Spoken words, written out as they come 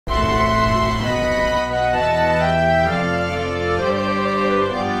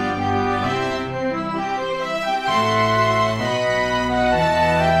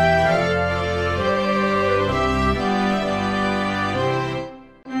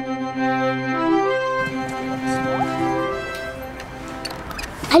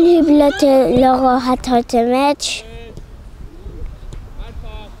Hallo liebe Leute, Laurent hat heute ein Match.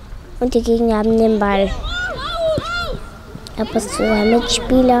 Und die Gegner haben den Ball. Er passt zu seinem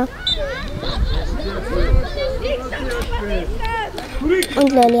Mitspieler.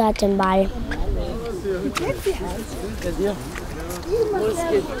 Und Lolli hat den Ball.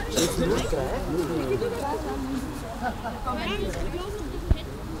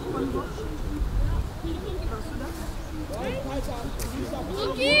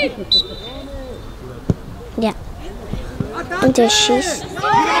 Ja. Und er schießt.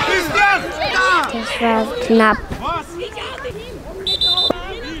 Das war knapp.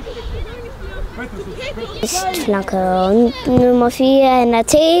 Ist Flanke. Und Nummer 4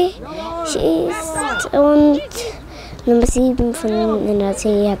 NAC schießt. Und Nummer 7 von NAC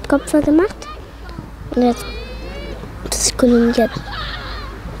hat Kopfball gemacht. Und jetzt das kolumniert.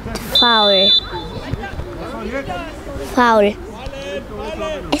 Foul. Foul.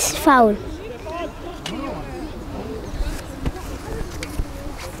 Es ist faul.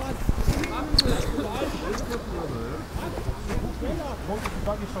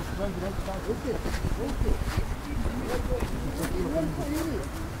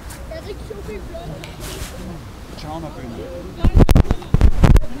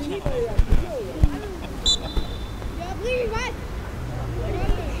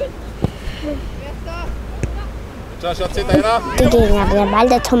 Die Gegner haben den Ball,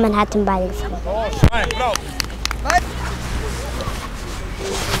 der TORMANN hat den Ball gefangen.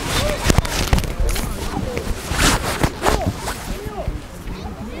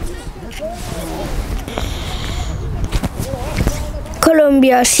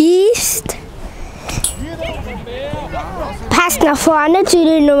 Columbia schießt. Passt nach vorne zu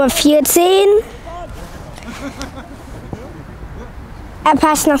der Nummer 14. Er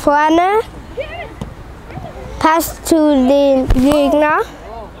passt nach vorne. Passt zu den Gegner.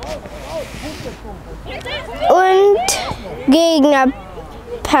 Und Gegner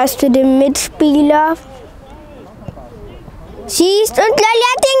passt zu dem Mitspieler. Schießt und Lolli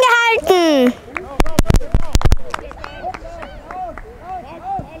hat ihn gehalten.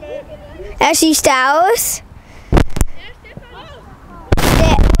 Er schießt aus.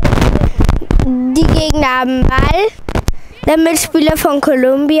 Die Gegner haben Ball. Der Mitspieler von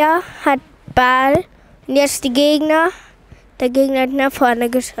Columbia hat Ball. Und jetzt die Gegner. Der Gegner hat nach vorne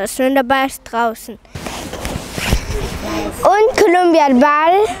geschossen und der Ball ist draußen. Und Columbia hat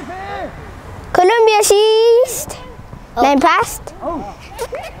Ball. Columbia schießt. Nein, passt.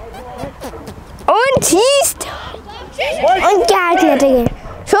 Und schießt. Und gehalten hat er.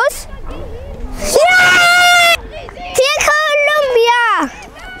 Schuss. Ja! Für Columbia!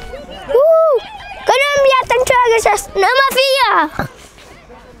 Columbia hat ein Tor geschossen. Nummer 4.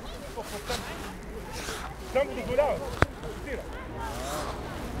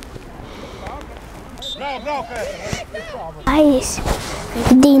 Weiß.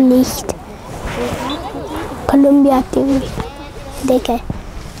 Den nicht. Columbia hat den Decke.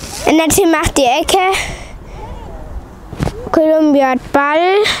 NAC macht die Ecke. Columbia hat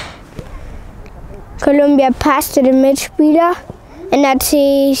Ball. Columbia passt zu dem Mitspieler. NAC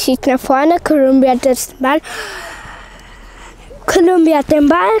schießt nach vorne. Columbia hat jetzt den Ball. Columbia hat den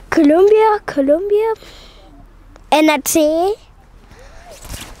Ball. Columbia.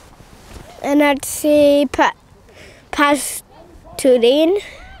 NAC passt zu denen.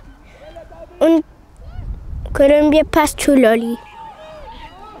 Und Columbia passt zu Lolli.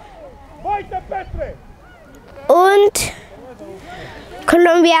 Und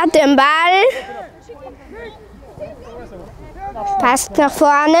Columbia hat den Ball. Passt nach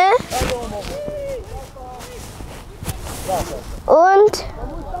vorne. Und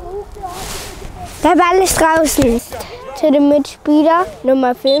der Ball ist draußen. Zu dem Mitspieler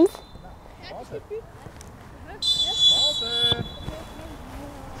Nummer 5.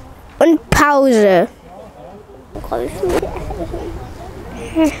 Und Pause.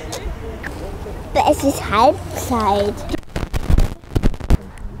 Es ist Halbzeit.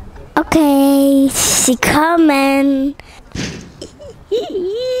 Okay, sie kommen.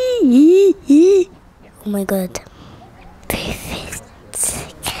 Oh mein Gott.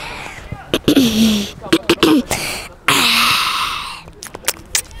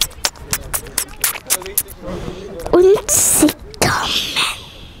 Und sie kommen.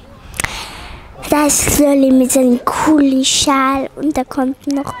 Da ist Lolli mit seinem coolen Schal und da kommt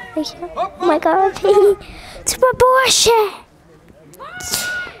noch welche. Oh mein Gott. Super Bursche.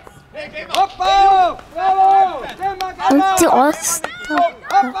 Und die Ost.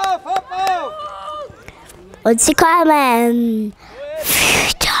 Und sie kommen.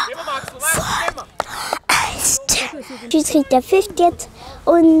 Wieder von Schiedsrichter pfifft jetzt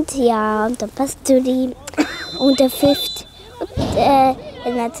Und ja, und dann passt zu die und der 5.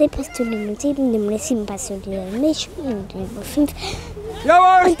 In der 10 passt zu Nummer 7, Nummer 7 passt zu mich und Nummer 5.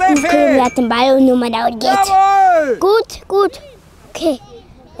 Jawohl, Steffi! Kolumbia hat den Ball und Nummer 9 geht. Jawohl! Gut. Okay.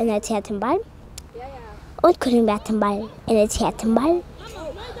 NRC hat den Ball. Und Kolumbia hat den Ball. NRC hat den Ball.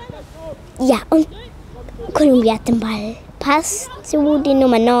 Ja, und Kolumbia hat den Ball. Passt zu die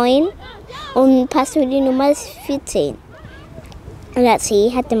Nummer 9 und passt zu die Nummer 14.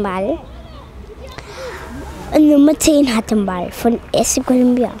 NRC hat den Ball. Und Nummer 10 hat den Ball von SC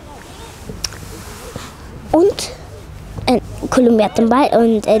Kolumbia. Und Kolumbia hat den Ball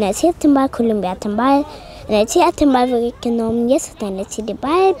und NRC hat den Ball, Kolumbia hat den Ball. NRC hat den Ball weggenommen, jetzt hat NRC den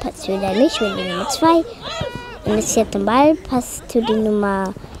Ball, passt zu der nicht, mit der Nummer 2. NRC hat den Ball, passt zu der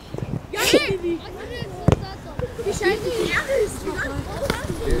Nummer 4.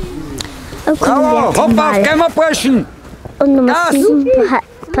 Und Kolumbia hat den Ball. Hopp auf, Burschen! Und Nummer 7,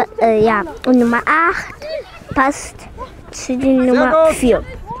 und Nummer 8 passt zu der Nummer 4.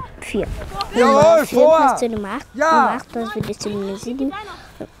 Jawohl, vor! Passt zu Nummer 8. Ja. Nummer 8 passt wieder zu Nummer 7.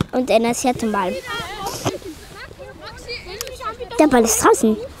 Und NRC hat den Ball. Der Ball ist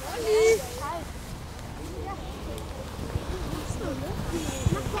draußen.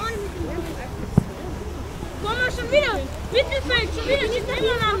 Komm mal schon wieder. Mittelfeld, schon wieder nicht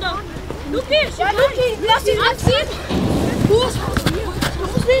nebeneinander. Luki, lass ihn abziehen. Fuß.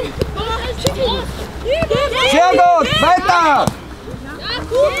 Komm mal, schütteln. Sehr gut, weiter!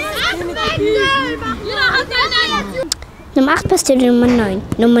 Nummer 8 passt zu Nummer 9.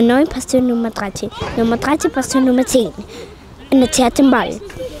 Nummer 9 passt zu Nummer 13. Nummer 13 passt zu Nummer 10. NRC hat den Ball.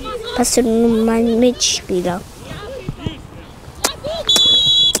 Passt zu meinem Mitspieler.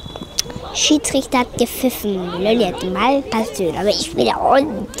 Schiedsrichter hat gepfiffen. Lolli hat den Ball. Passt zu meinem Mitspieler.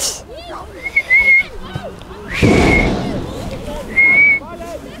 Und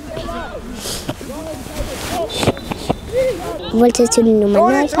wollte zu der Nummer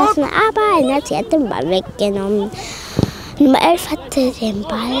 9 passen, aber NRC hat den Ball weggenommen. Nummer 11 hatte den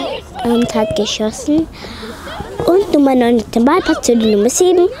Ball und hat geschossen. Und Nummer 9 hat den Ball, passt zu der Nummer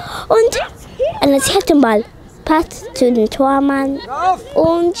 7. Und NRC hat den Ball, passt zu dem Tormann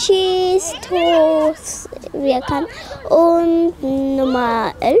und schießt hoch, wie er kann. Und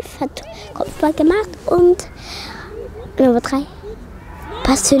Nummer 11 hat Kopfball gemacht und Nummer 3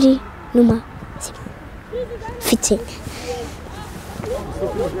 passt zu der Nummer 14.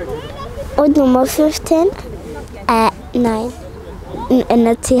 Und Nummer 15, nein,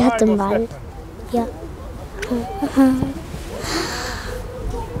 NRC hat den Ball, ja.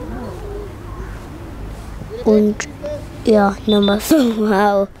 Und ja, Nummer 5,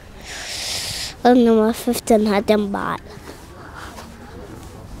 wow. Und Nummer 15 hat den Ball.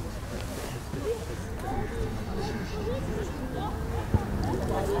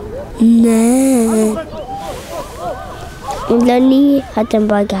 Nein. Und Lolli hat den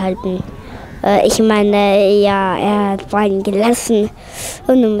Ball gehalten. Ich meine, ja, er hat Ball gelassen.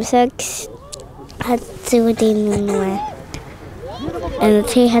 Und Nummer 6 hat zu den Nummer.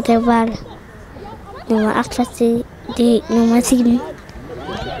 NRC hat den Ball. Nummer 8 war die Nummer 7.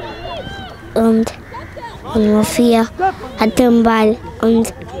 Und Nummer 4 hat den Ball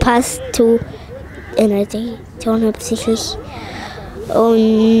und passt zu NRC. Unabsichtlich.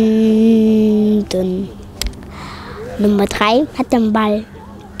 Und dann Nummer 3 hat den Ball.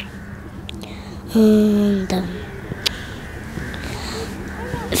 Und dann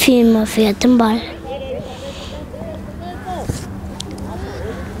 4 hat den Ball.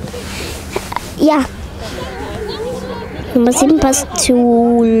 Ja. Nummer 7 passt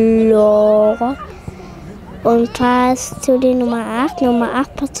zu Laurent und passt zu der Nummer 8. Nummer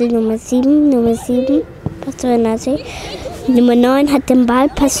 8 passt zu Nummer 7. Nummer 7 passt zu NRC. Nummer 9 hat den Ball,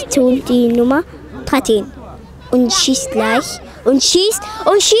 passt zu die Nummer 13. Und schießt gleich. Und schießt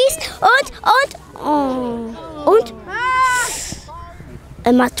und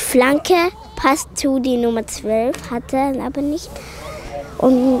er macht Flanke, passt zu die Nummer 12, hat er aber nicht.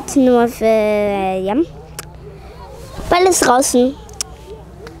 Und Nummer 4, ja. Ball ist draußen.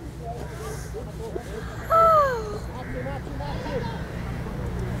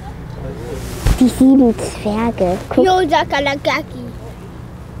 Die 7 Zwerge. Guck.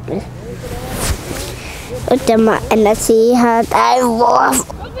 Und der NRC hat einen Wurf.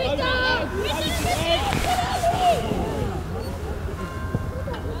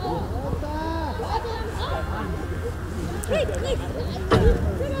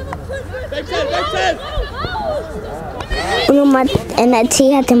 Und Nummer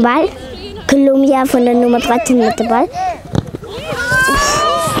NRC hat den Ball. Kolumbia von der Nummer 13 hat den Ball.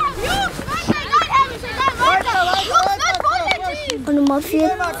 Und Nummer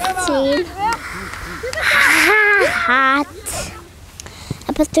 14 hat.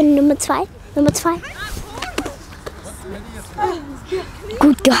 Passt zu Nummer 2? Nummer 2.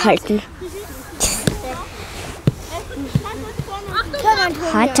 Gut gehalten.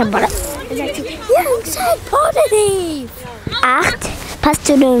 Hat aber das. 8 passt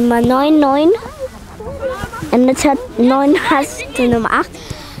zu Nummer 9. 9 hast du Nummer 8.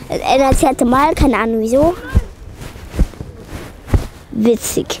 Das zweite Mal, keine Ahnung wieso.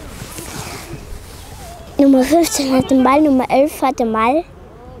 Witzig. Nummer 15 hat den Ball, Nummer 11 hat den Ball.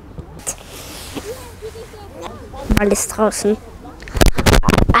 Ball ist draußen.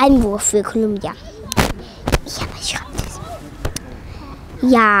 Einwurf für Kolumbia. Ich schreibe das.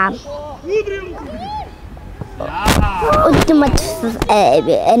 Ja. Und Nummer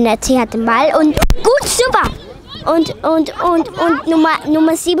NRC hat den Ball und gut, super. Und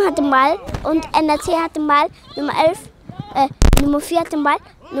Nummer 7 hat den Ball und NRC hat den Ball. Nummer 11, Nummer 4 hat den Ball.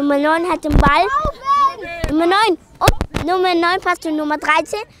 Nummer 9 hat den Ball. Nummer 9 und Nummer 9 passt zu Nummer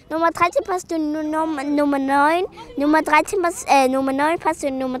 13. Nummer 13 passt zu Nummer 9. Nummer 13 passt, Nummer 9 passt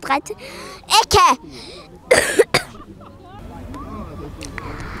zu Nummer 13. Ecke!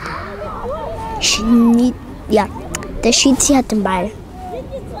 Ja, der Schiedsrichter hat den Ball.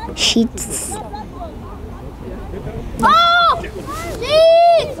 Schieß!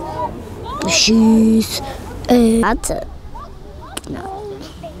 Warte.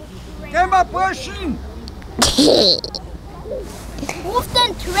 Geh mal pushen! Ruf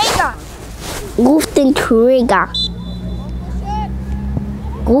den Trigger. Ruf den Trigger.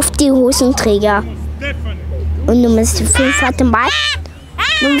 Ruf die Hosenträger. Und Nummer 5 hat den Ball.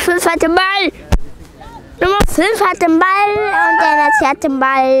 Nummer 5 hat den Ball. Nummer 5 hat den Ball und der NRC hat den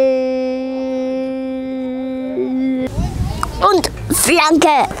Ball. Und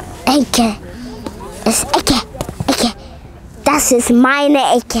Flanke. Ecke. Das ist Ecke. Ecke. Das ist meine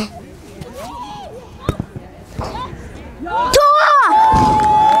Ecke. Tor!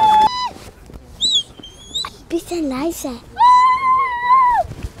 Ein bisschen leise.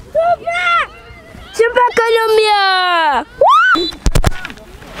 Super Kolumbia!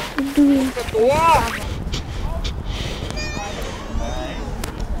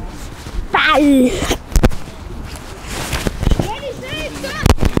 Ball!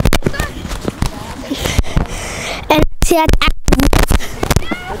 Sie hat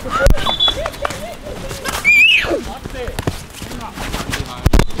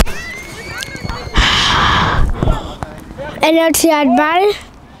NRC hat Ball.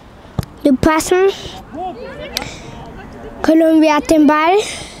 Wir passen. Kolumbia hat den Ball.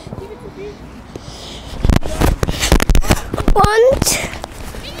 Und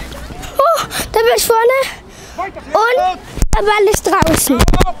da bin ich vorne. Und der Ball ist draußen.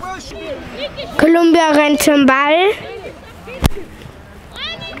 Kolumbia rennt zum Ball.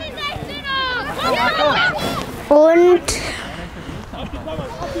 Und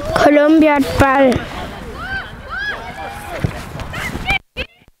Kolumbia hat Ball.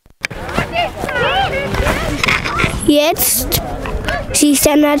 Jetzt schießt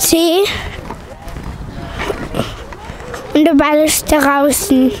der NRC und der Ball ist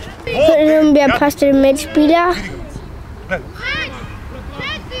draußen. Kolumbia passt den Mitspieler.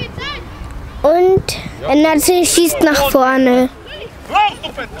 Und NRC schießt nach vorne.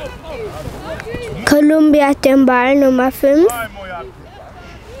 Kolumbia hat den Ball, Nummer 5.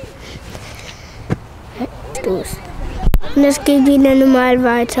 Und es geht wieder normal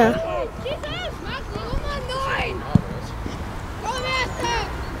weiter.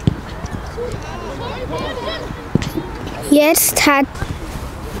 Jetzt hat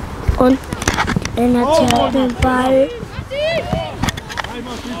und NRC hat den Ball.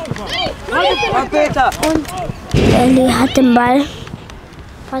 Und Ellie hat den Ball.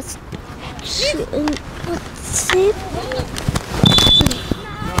 Was?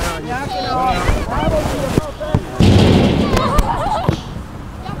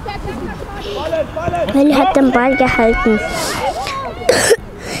 Ellie hat den Ball gehalten.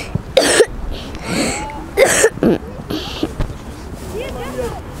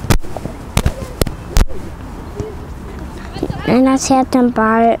 NRC hat den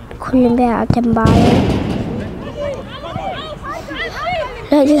Ball, Kolumbia hat den Ball.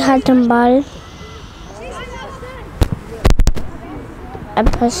 Ellie hat den Ball. Er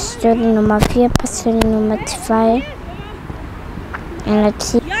passt zu die Nummer 4, passt zu die Nummer 2.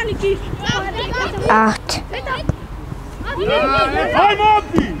 NRC 8.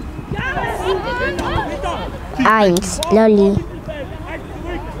 1, Lolli.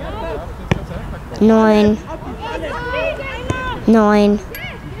 9.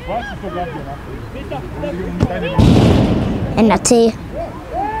 In der C.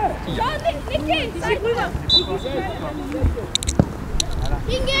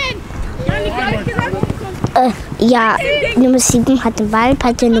 Ja, Nummer 7 hat den Ball,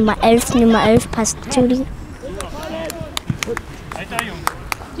 hatte Nummer 11 passt zu die.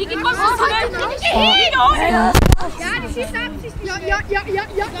 Ja, die schießt ab. Ja,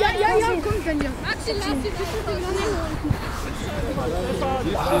 komm, Daniel. Maxi, lass die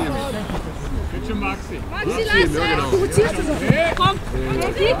Bitte Maxi. Maxi, lass du ziehst es auf. Komm,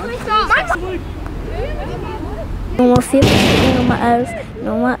 Nummer 4 passt zu die Nummer 11.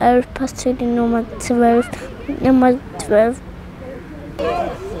 Nummer 11 passt zu die Nummer 12. Nummer 12.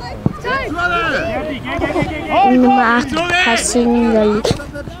 Nummer 8 passt zu den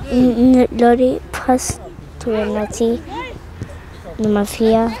Lolli. Lolli passt zu der C. Nummer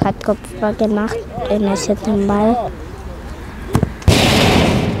 4 hat Kopfball gemacht. In der 7. Ball.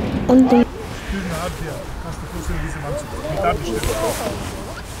 Und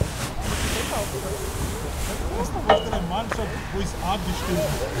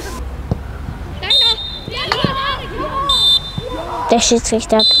der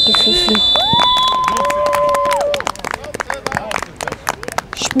Schiedsrichter hat gepfiffen.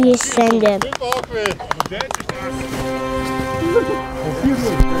 Spiel ist zu Ende.